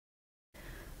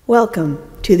Welcome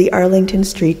to the Arlington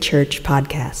Street Church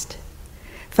podcast.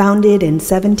 Founded in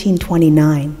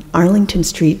 1729, Arlington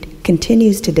Street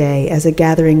continues today as a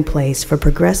gathering place for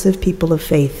progressive people of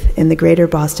faith in the greater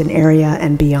Boston area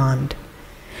and beyond.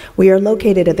 We are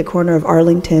located at the corner of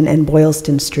Arlington and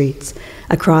Boylston Streets,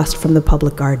 across from the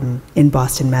Public Garden in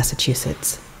Boston,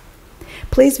 Massachusetts.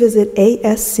 Please visit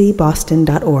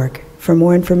ascboston.org for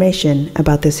more information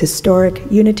about this historic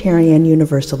Unitarian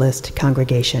Universalist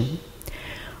congregation.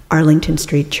 Arlington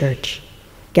Street Church,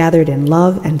 gathered in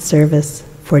love and service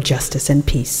for justice and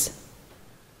peace.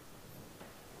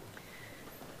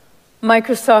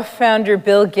 Microsoft founder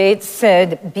Bill Gates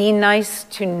said, "Be nice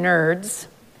to nerds.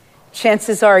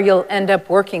 Chances are you'll end up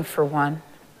working for one."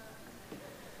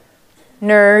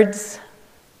 Nerds,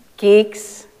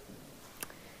 geeks,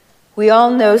 we all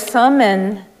know some,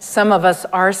 and some of us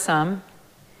are some,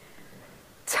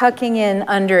 tucking in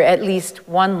under at least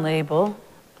one label.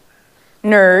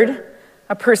 Nerd,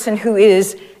 a person who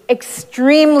is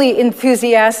extremely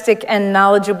enthusiastic and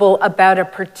knowledgeable about a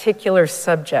particular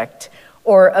subject,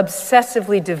 or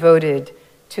obsessively devoted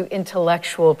to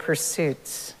intellectual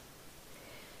pursuits.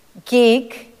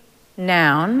 Geek,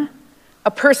 noun, a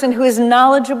person who is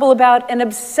knowledgeable about and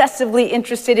obsessively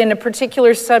interested in a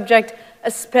particular subject,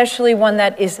 especially one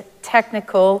that is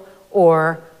technical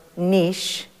or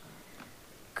niche.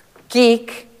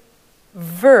 Geek,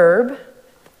 verb,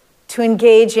 to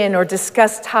engage in or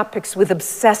discuss topics with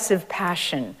obsessive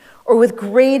passion or with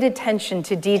great attention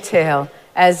to detail,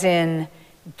 as in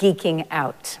geeking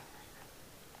out.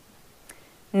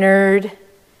 Nerd,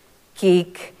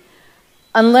 geek,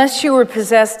 unless you were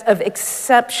possessed of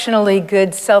exceptionally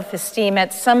good self-esteem,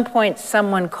 at some point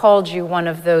someone called you one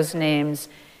of those names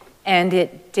and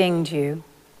it dinged you.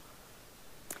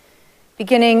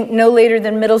 Beginning no later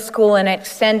than middle school and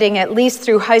extending at least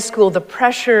through high school, the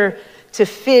pressure to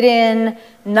fit in,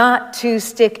 not to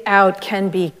stick out, can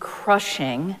be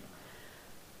crushing.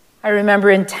 I remember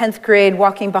in 10th grade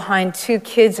walking behind two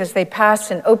kids as they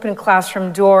passed an open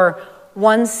classroom door.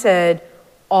 One said,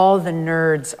 "All the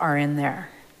nerds are in there."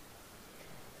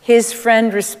 His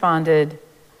friend responded,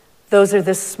 "Those are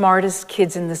the smartest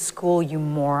kids in the school, you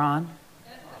moron."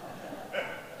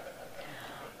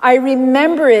 I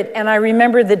remember it, and I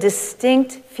remember the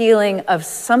distinct feeling of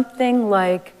something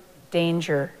like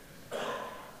danger.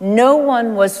 No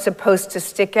one was supposed to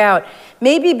stick out.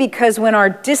 Maybe because when our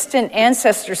distant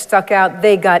ancestors stuck out,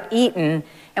 they got eaten,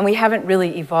 and we haven't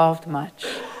really evolved much.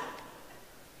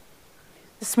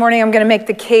 This morning, I'm going to make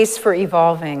the case for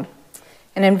evolving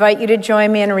and invite you to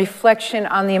join me in a reflection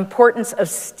on the importance of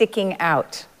sticking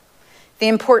out, the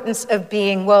importance of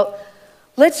being, well,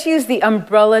 let's use the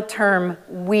umbrella term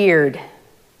weird.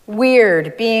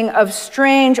 Weird, being of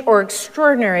strange or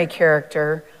extraordinary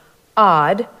character,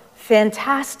 odd,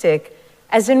 fantastic,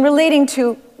 as in relating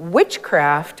to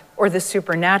witchcraft or the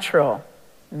supernatural,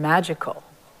 magical.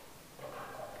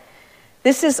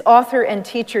 This is author and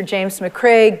teacher James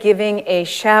McCrae giving a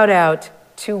shout out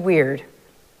to weird.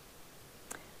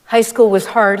 High school was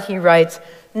hard, he writes,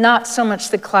 not so much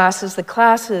the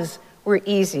classes were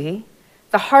easy.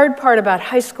 The hard part about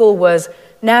high school was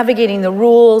navigating the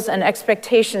rules and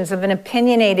expectations of an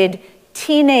opinionated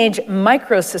teenage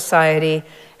micro-society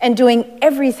and doing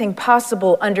everything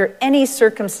possible under any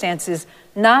circumstances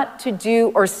not to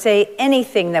do or say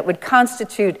anything that would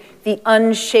constitute the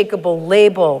unshakable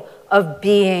label of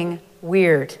being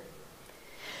weird.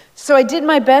 So I did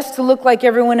my best to look like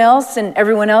everyone else, and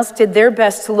everyone else did their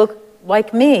best to look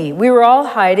like me. We were all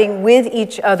hiding with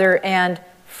each other and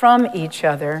from each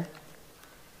other.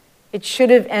 It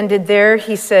should have ended there,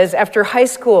 he says, after high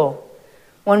school,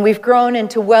 when we've grown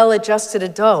into well-adjusted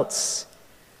adults.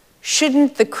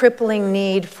 Shouldn't the crippling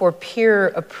need for peer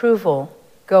approval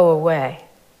go away?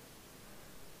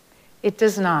 It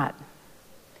does not.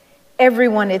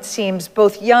 Everyone, it seems,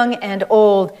 both young and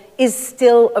old, is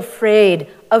still afraid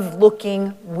of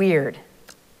looking weird.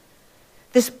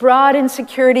 This broad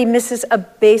insecurity misses a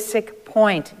basic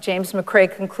point. James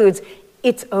McCrae concludes,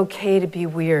 it's okay to be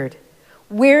weird.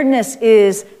 Weirdness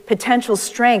is potential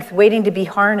strength waiting to be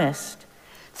harnessed.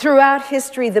 Throughout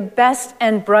history, the best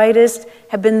and brightest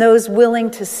have been those willing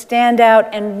to stand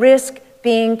out and risk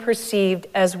being perceived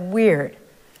as weird.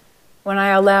 When I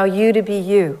allow you to be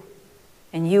you,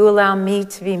 and you allow me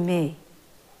to be me,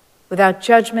 without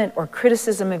judgment or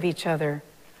criticism of each other,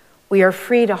 we are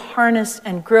free to harness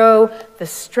and grow the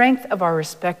strength of our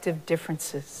respective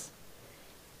differences.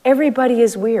 Everybody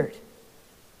is weird,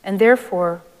 and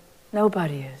therefore,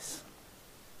 nobody is.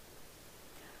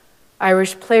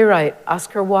 Irish playwright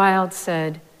Oscar Wilde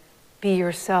said, "Be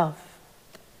yourself.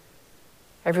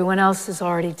 Everyone else is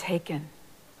already taken."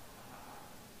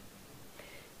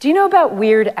 Do you know about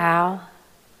Weird Al?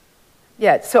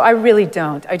 Yeah, so I really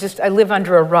don't. I live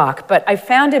under a rock, but I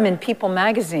found him in People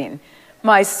magazine,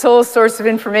 my sole source of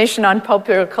information on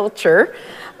popular culture.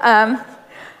 Al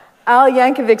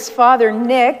Yankovic's father,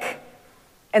 Nick,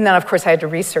 and then of course I had to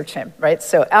research him, right?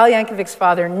 So Al Yankovic's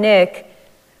father, Nick,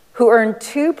 who earned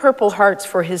 2 Purple Hearts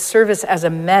for his service as a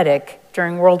medic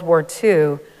during World War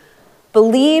II,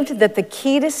 believed that the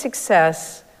key to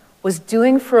success was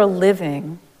doing for a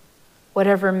living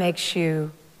whatever makes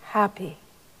you happy.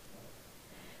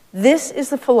 This is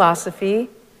the philosophy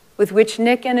with which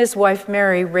Nick and his wife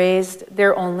Mary raised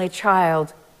their only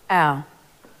child, Al.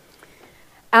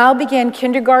 Al began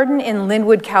kindergarten in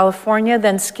Linwood, California,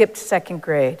 then skipped 2nd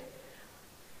grade.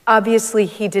 Obviously,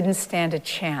 he didn't stand a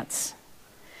chance.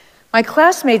 My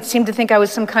classmates seemed to think I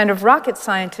was some kind of rocket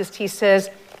scientist, he says,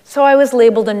 so I was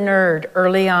labeled a nerd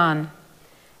early on.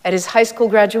 At his high school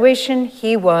graduation,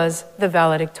 he was the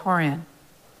valedictorian.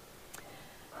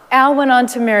 Al went on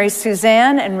to marry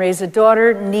Suzanne and raise a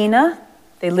daughter, Nina.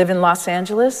 They live in Los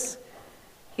Angeles.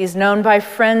 He is known by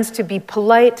friends to be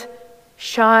polite,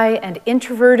 shy, and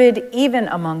introverted, even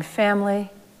among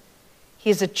family. He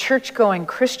is a church-going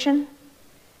Christian.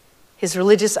 His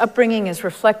religious upbringing is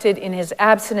reflected in his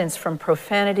abstinence from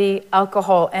profanity,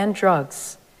 alcohol, and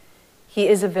drugs. He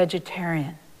is a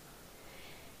vegetarian.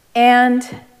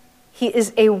 And he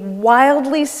is a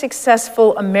wildly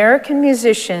successful American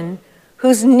musician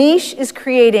whose niche is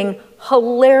creating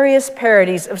hilarious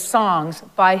parodies of songs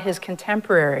by his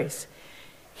contemporaries.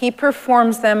 He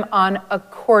performs them on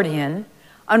accordion,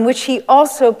 on which he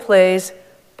also plays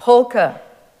polka.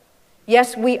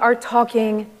 Yes, we are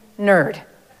talking nerd.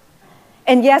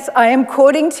 And yes, I am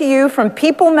quoting to you from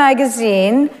People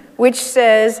magazine, which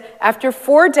says, after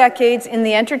 4 decades in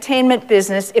the entertainment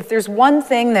business, if there's one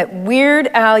thing that Weird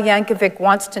Al Yankovic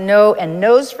wants to know and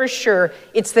knows for sure,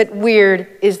 it's that weird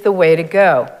is the way to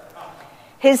go.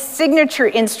 His signature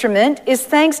instrument is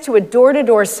thanks to a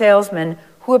door-to-door salesman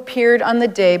who appeared on the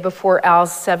day before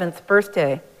Al's 7th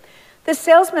birthday. The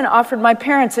salesman offered my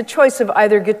parents a choice of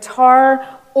either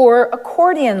guitar or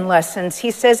accordion lessons, he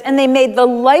says, and they made the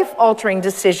life-altering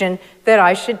decision that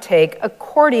I should take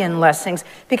accordion lessons,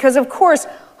 because of course,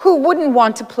 who wouldn't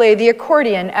want to play the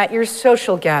accordion at your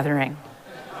social gathering?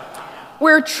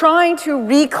 We're trying to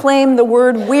reclaim the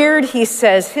word weird, he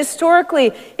says.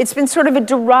 Historically, it's been sort of a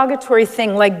derogatory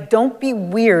thing, like, don't be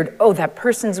weird. Oh, that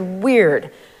person's weird.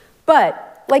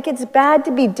 But, like it's bad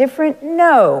to be different?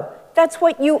 No. That's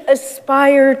what you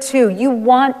aspire to. You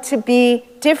want to be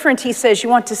different, he says. You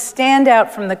want to stand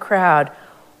out from the crowd.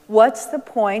 What's the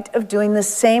point of doing the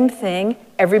same thing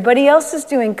everybody else is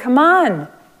doing? Come on,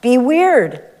 be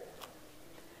weird.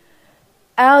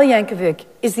 Al Yankovic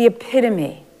is the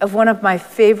epitome of one of my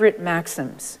favorite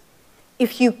maxims.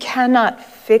 If you cannot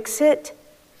fix it,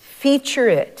 feature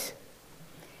it.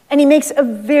 And he makes a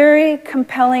very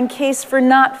compelling case for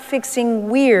not fixing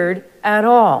weird at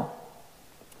all.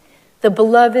 The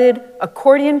beloved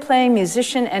accordion-playing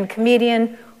musician and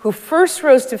comedian who first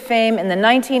rose to fame in the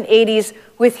 1980s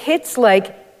with hits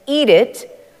like Eat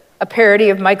It, a parody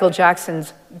of Michael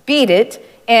Jackson's Beat It,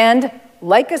 and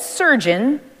Like a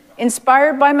Surgeon,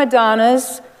 inspired by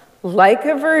Madonna's Like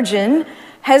a Virgin,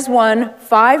 has won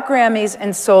 5 Grammys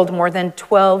and sold more than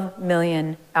 12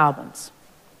 million albums.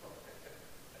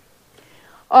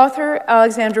 Author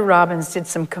Alexandra Robbins did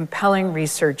some compelling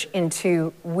research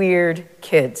into weird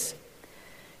kids.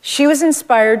 She was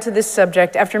inspired to this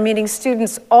subject after meeting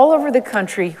students all over the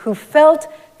country who felt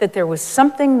that there was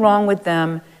something wrong with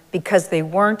them because they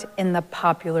weren't in the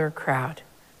popular crowd.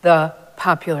 The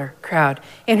popular crowd.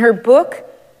 In her book,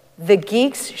 The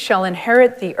Geeks Shall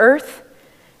Inherit the Earth,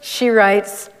 she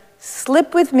writes,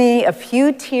 "Slip with me a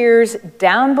few tiers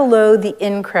down below the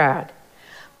in crowd.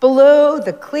 Below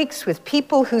the cliques with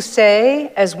people who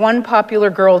say, as one popular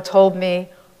girl told me,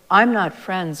 I'm not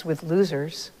friends with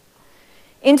losers.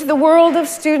 Into the world of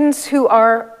students who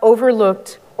are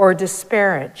overlooked or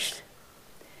disparaged.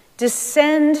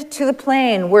 Descend to the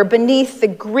plane where beneath the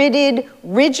gridded,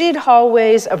 rigid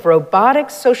hallways of robotic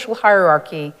social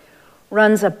hierarchy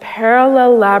runs a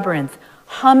parallel labyrinth,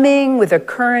 humming with a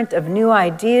current of new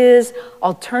ideas,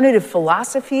 alternative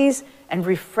philosophies, and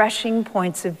refreshing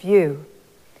points of view.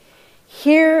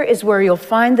 Here is where you'll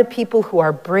find the people who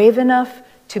are brave enough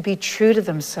to be true to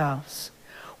themselves,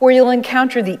 where you'll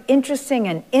encounter the interesting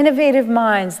and innovative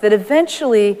minds that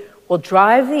eventually will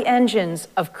drive the engines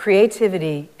of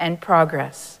creativity and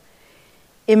progress.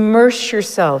 Immerse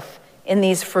yourself in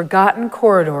these forgotten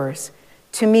corridors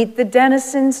to meet the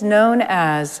denizens known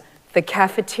as the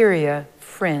cafeteria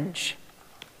fringe."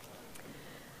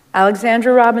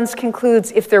 Alexandra Robbins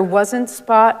concludes, if there wasn't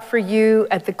spot for you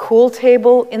at the cool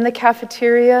table in the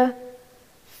cafeteria,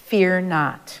 fear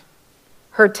not.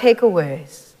 Her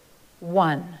takeaways: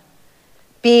 1,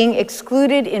 being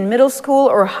excluded in middle school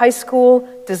or high school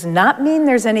does not mean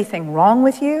there's anything wrong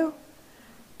with you.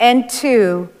 And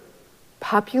 2,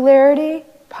 popularity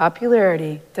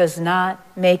does not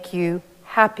make you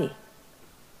happy.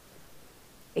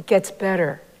 It gets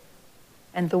better,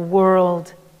 and the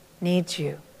world needs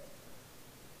you.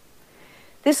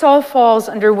 This all falls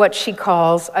under what she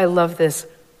calls, I love this,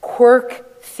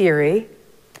 quirk theory.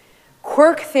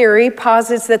 Quirk theory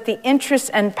posits that the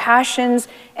interests and passions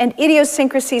and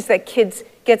idiosyncrasies that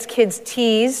gets kids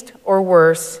teased, or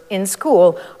worse, in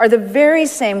school are the very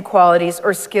same qualities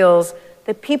or skills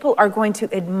that people are going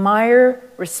to admire,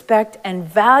 respect, and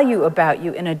value about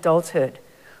you in adulthood.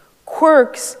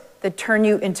 Quirks that turn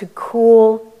you into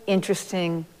cool,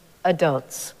 interesting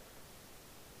adults.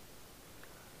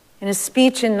 In a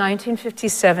speech in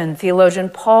 1957, theologian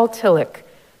Paul Tillich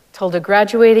told a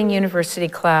graduating university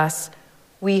class,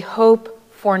 "We hope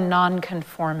for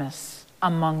nonconformists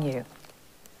among you,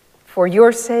 for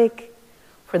your sake,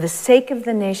 for the sake of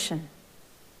the nation,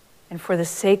 and for the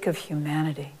sake of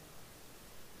humanity."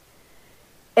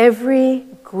 Every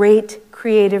great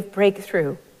creative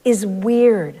breakthrough is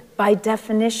weird by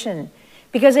definition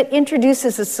because it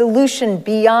introduces a solution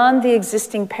beyond the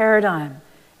existing paradigm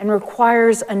and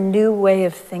requires a new way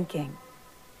of thinking.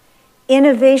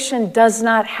 Innovation does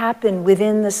not happen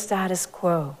within the status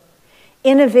quo.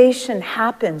 Innovation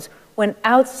happens when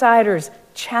outsiders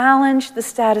challenge the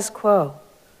status quo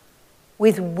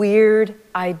with weird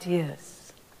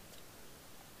ideas.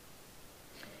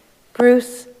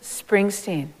 Bruce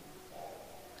Springsteen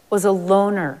was a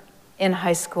loner in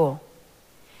high school.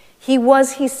 He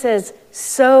was, he says,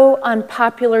 so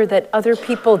unpopular that other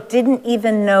people didn't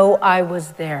even know I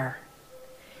was there.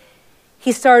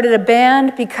 He started a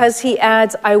band because, he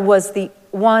adds, I was the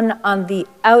one on the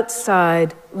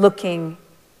outside looking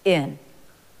in.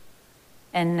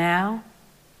 And now,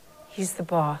 he's the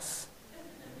boss.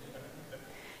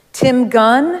 Tim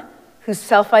Gunn, who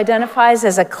self-identifies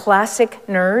as a classic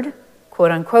nerd,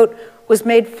 quote unquote, was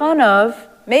made fun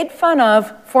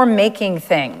of for making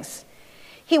things.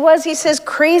 He was, he says,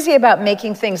 crazy about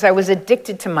making things. I was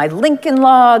addicted to my Lincoln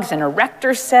Logs and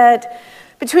erector set.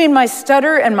 Between my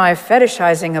stutter and my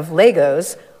fetishizing of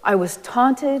Legos, I was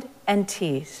taunted and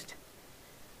teased.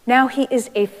 Now he is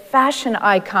a fashion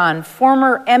icon,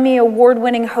 former Emmy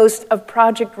Award-winning host of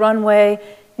Project Runway,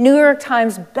 New York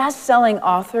Times best-selling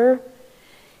author.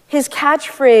 His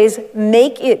catchphrase,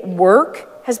 "Make it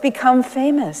work," has become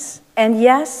famous. And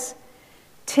yes,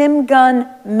 Tim Gunn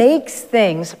makes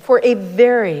things for a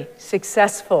very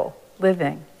successful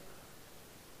living.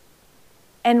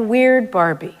 And Weird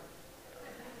Barbie.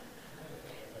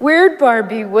 Weird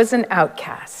Barbie was an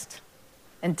outcast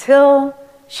until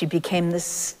she became the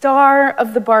star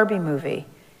of the Barbie movie,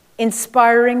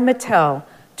 inspiring Mattel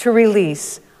to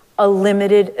release a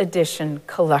limited edition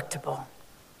collectible.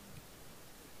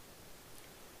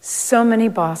 So many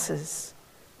bosses,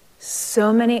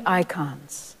 so many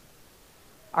icons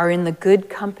are in the good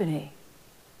company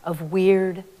of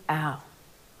Weird Al.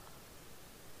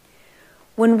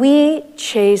 When we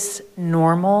chase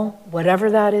normal,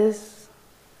 whatever that is,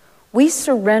 we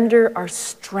surrender our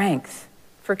strength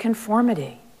for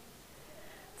conformity.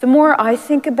 The more I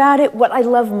think about it, what I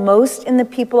love most in the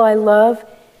people I love,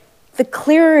 the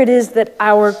clearer it is that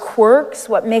our quirks,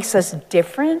 what makes us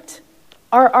different,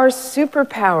 are our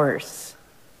superpowers.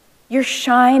 Your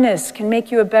shyness can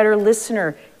make you a better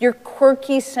listener. Your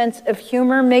quirky sense of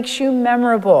humor makes you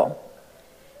memorable.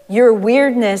 Your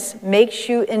weirdness makes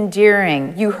you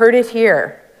endearing. You heard it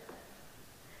here.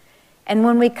 And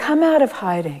when we come out of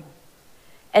hiding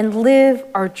and live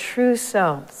our true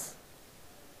selves,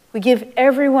 we give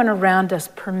everyone around us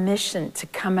permission to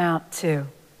come out too.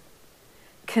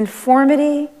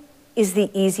 Conformity is the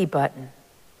easy button.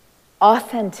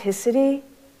 Authenticity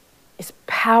is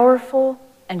powerful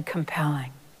and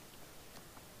compelling.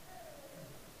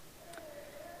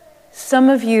 Some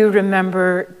of you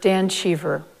remember Dan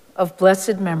Cheever of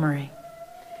blessed memory,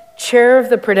 chair of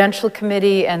the Prudential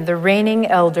Committee and the reigning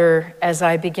elder as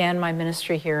I began my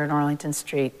ministry here in Arlington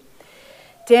Street.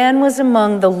 Dan was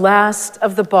among the last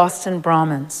of the Boston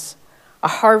Brahmins, a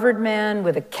Harvard man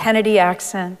with a Kennedy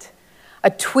accent, a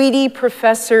Tweedy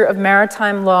professor of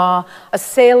maritime law, a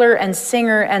sailor and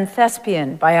singer and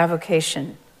thespian by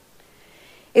avocation.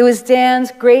 It was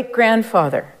Dan's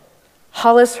great-grandfather,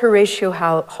 Hollis Horatio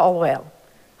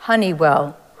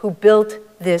Honeywell, who built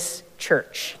this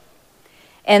church.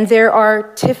 And there are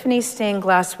Tiffany stained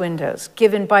glass windows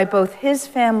given by both his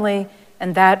family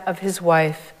and that of his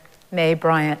wife, Mae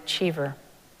Bryant Cheever.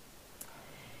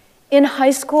 In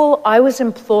high school, I was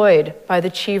employed by the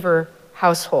Cheever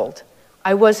household.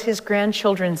 I was his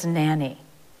grandchildren's nanny.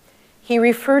 He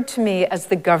referred to me as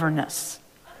the governess.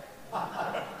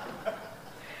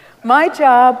 My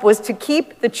job was to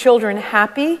keep the children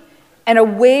happy and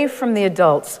away from the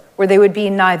adults, where they would be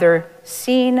neither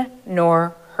seen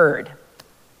nor heard.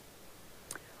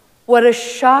 What a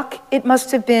shock it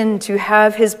must have been to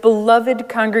have his beloved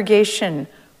congregation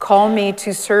call me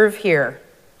to serve here.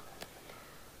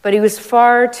 But he was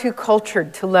far too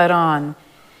cultured to let on.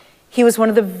 He was one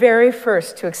of the very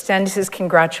first to extend his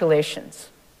congratulations.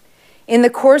 In the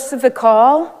course of the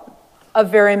call, a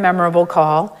very memorable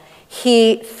call,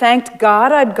 he thanked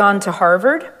God I'd gone to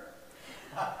Harvard,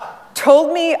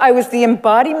 told me I was the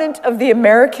embodiment of the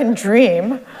American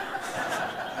dream,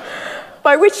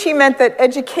 by which he meant that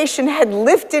education had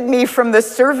lifted me from the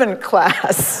servant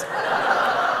class,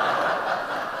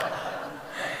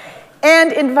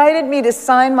 and invited me to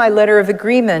sign my letter of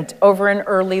agreement over an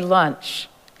early lunch,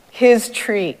 his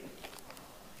treat.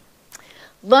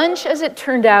 Lunch, as it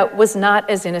turned out, was not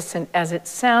as innocent as it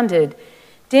sounded.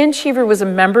 Dan Cheever was a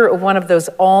member of one of those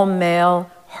all-male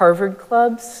Harvard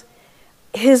clubs.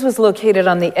 His was located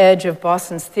on the edge of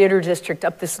Boston's theater district,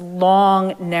 up this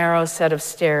long, narrow set of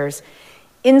stairs.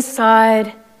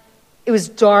 Inside, it was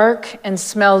dark and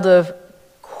smelled of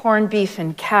corned beef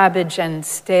and cabbage and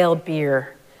stale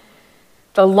beer.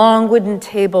 The long wooden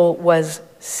table was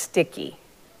sticky.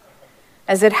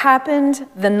 As it happened,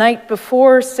 the night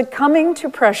before, succumbing to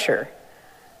pressure,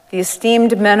 the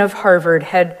esteemed men of Harvard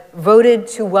had voted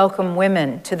to welcome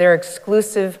women to their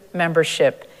exclusive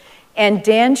membership, and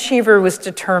Dan Cheever was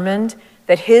determined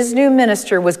that his new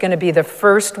minister was going to be the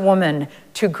first woman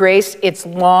to grace its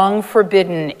long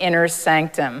forbidden inner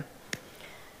sanctum.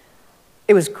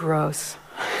 It was gross.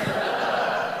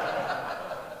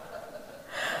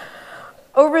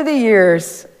 Over the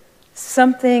years,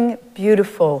 something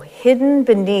beautiful hidden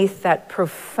beneath that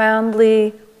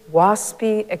profoundly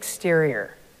waspy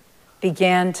exterior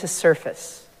began to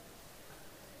surface.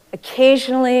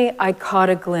 Occasionally, I caught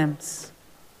a glimpse.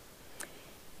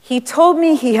 He told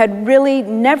me he had really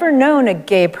never known a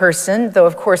gay person, though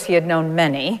of course he had known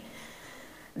many.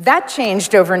 That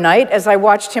changed overnight as I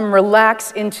watched him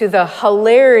relax into the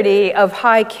hilarity of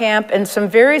high camp and some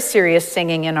very serious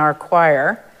singing in our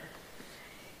choir.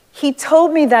 He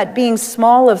told me that being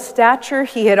small of stature,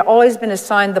 he had always been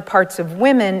assigned the parts of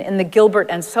women in the Gilbert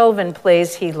and Sullivan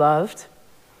plays he loved.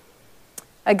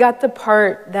 I got the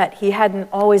part that he hadn't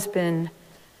always been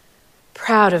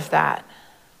proud of that,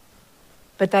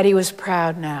 but that he was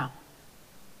proud now.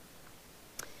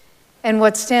 And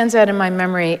what stands out in my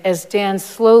memory as Dan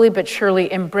slowly but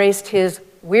surely embraced his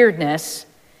weirdness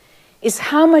is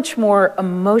how much more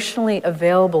emotionally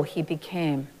available he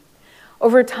became.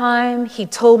 Over time, he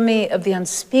told me of the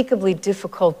unspeakably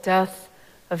difficult death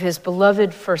of his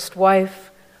beloved first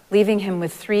wife, leaving him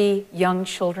with 3 young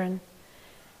children,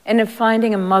 and of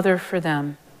finding a mother for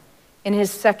them in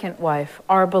his second wife,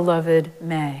 our beloved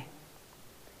Mae.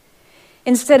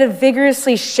 Instead of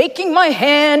vigorously shaking my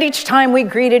hand each time we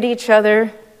greeted each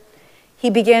other,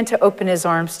 he began to open his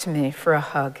arms to me for a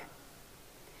hug.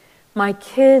 My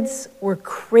kids were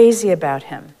crazy about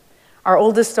him. Our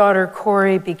oldest daughter,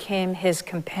 Corey, became his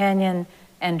companion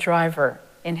and driver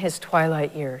in his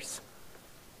twilight years.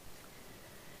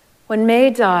 When Mae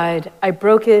died, I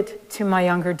broke it to my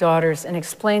younger daughters and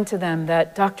explained to them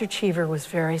that Dr. Cheever was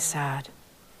very sad.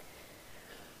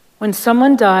 When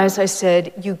someone dies, I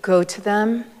said, you go to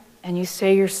them and you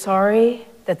say you're sorry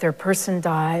that their person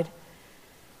died,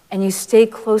 and you stay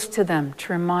close to them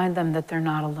to remind them that they're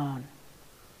not alone.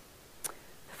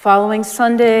 The following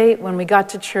Sunday, when we got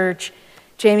to church,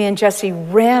 Jamie and Jesse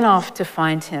ran off to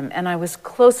find him, and I was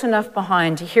close enough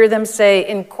behind to hear them say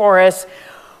in chorus,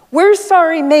 "We're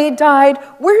sorry Mae died.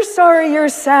 We're sorry you're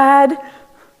sad."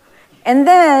 And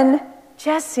then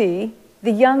Jesse,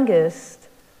 the youngest,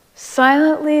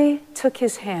 silently took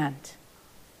his hand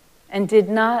and did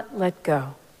not let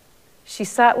go. She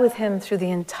sat with him through the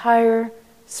entire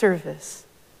service,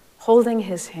 holding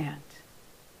his hand,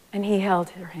 and he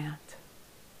held her hand.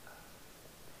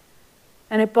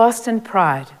 And at Boston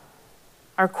Pride,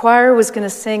 our choir was going to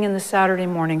sing in the Saturday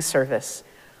morning service.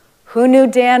 Who knew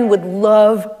Dan would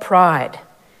love Pride?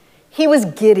 He was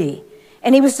giddy,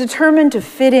 and he was determined to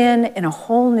fit in a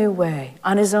whole new way,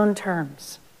 on his own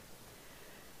terms.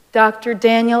 Dr.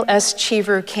 Daniel S.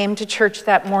 Cheever came to church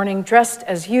that morning dressed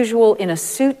as usual in a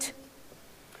suit,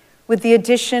 with the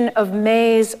addition of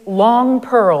Mae's long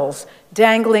pearls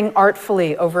dangling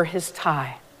artfully over his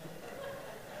tie.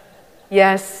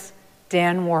 Yes,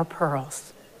 Dan wore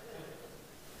pearls.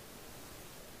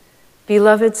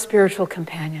 Beloved spiritual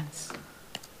companions,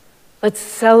 let's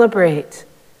celebrate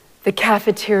the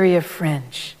cafeteria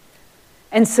fringe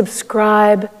and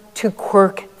subscribe to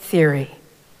quirk theory.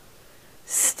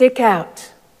 Stick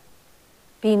out.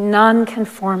 Be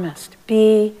nonconformist.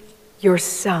 Be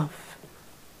yourself.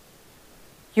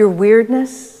 Your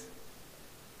weirdness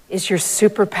is your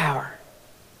superpower.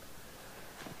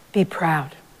 Be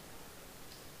proud.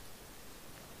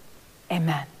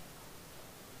 Amen.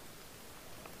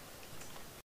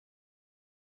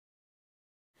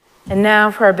 And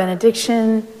now for our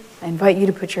benediction, I invite you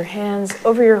to put your hands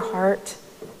over your heart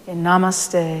in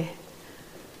Namaste.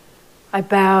 I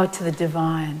bow to the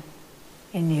divine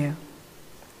in you.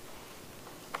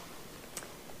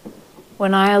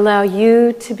 When I allow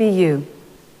you to be you,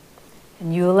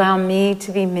 and you allow me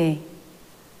to be me,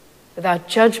 without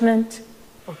judgment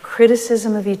or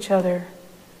criticism of each other,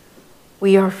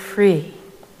 we are free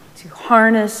to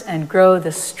harness and grow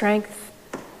the strength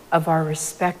of our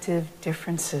respective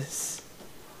differences.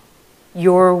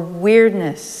 Your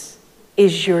weirdness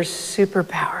is your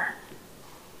superpower.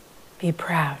 Be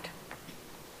proud.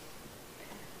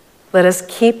 Let us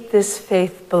keep this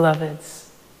faith,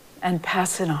 beloveds, and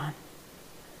pass it on.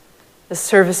 The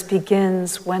service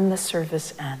begins when the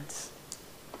service ends.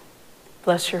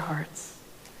 Bless your hearts.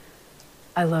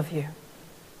 I love you.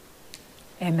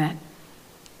 Amen.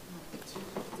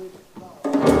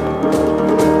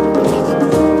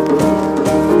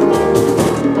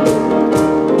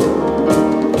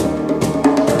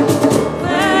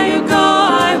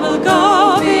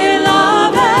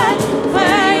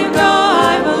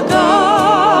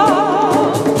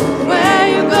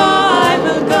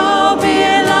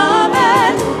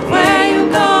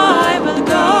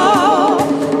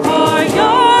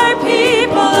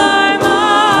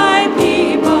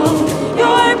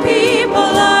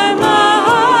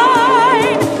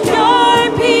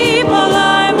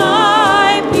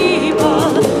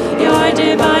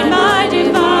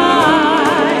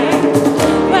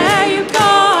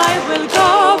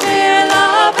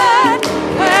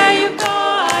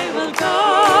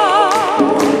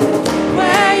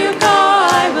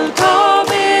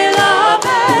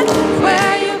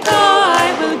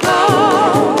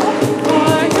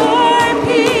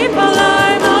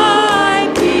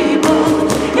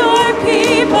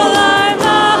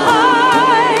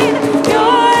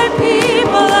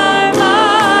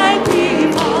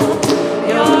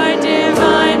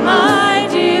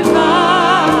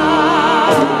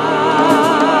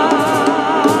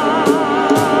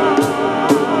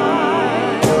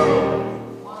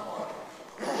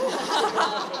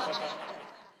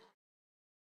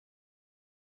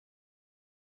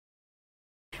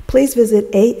 Please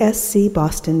visit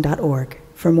ascboston.org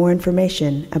for more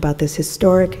information about this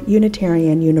historic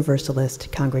Unitarian Universalist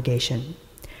congregation.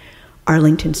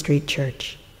 Arlington Street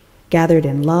Church, gathered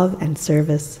in love and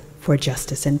service for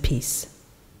justice and peace.